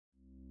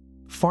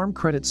Farm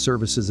Credit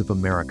Services of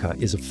America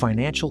is a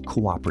financial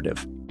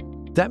cooperative.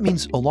 That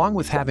means, along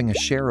with having a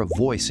share of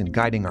voice in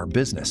guiding our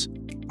business,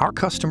 our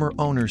customer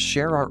owners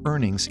share our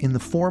earnings in the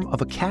form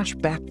of a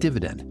cash-back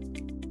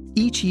dividend.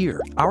 Each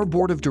year, our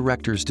board of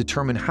directors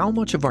determine how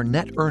much of our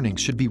net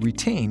earnings should be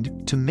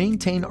retained to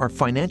maintain our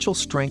financial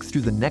strength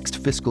through the next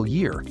fiscal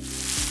year,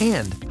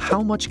 and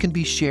how much can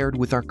be shared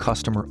with our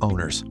customer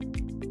owners.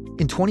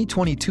 In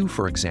 2022,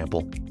 for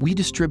example, we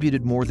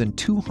distributed more than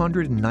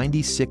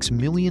 $296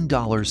 million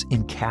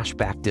in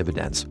cash-back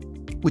dividends,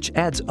 which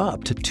adds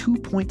up to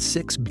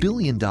 $2.6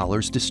 billion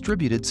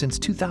distributed since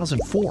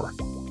 2004.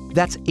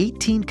 That's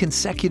 18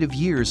 consecutive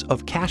years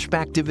of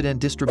cash-back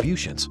dividend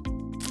distributions.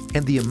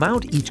 And the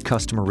amount each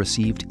customer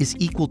received is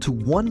equal to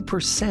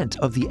 1%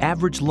 of the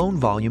average loan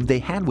volume they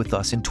had with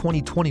us in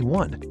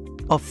 2021,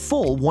 a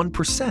full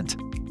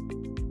 1%.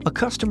 A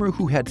customer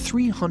who had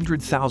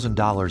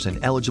 $300,000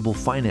 in eligible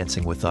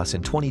financing with us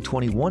in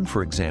 2021,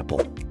 for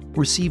example,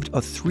 received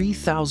a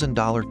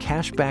 $3,000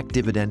 cashback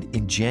dividend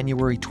in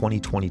January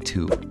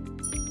 2022.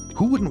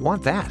 Who wouldn't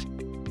want that?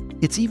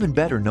 It's even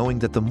better knowing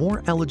that the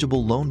more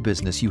eligible loan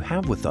business you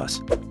have with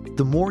us,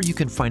 the more you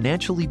can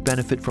financially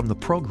benefit from the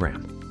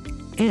program,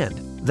 and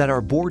that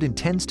our board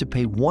intends to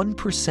pay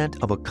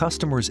 1% of a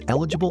customer's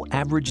eligible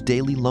average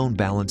daily loan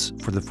balance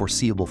for the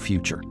foreseeable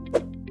future.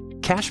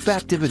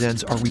 Cashback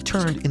dividends are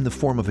returned in the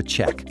form of a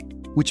check,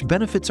 which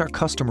benefits our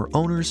customer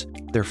owners,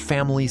 their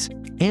families,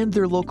 and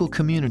their local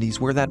communities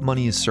where that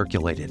money is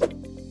circulated.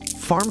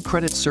 Farm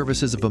Credit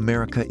Services of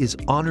America is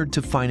honored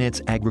to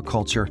finance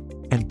agriculture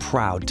and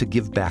proud to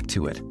give back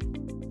to it.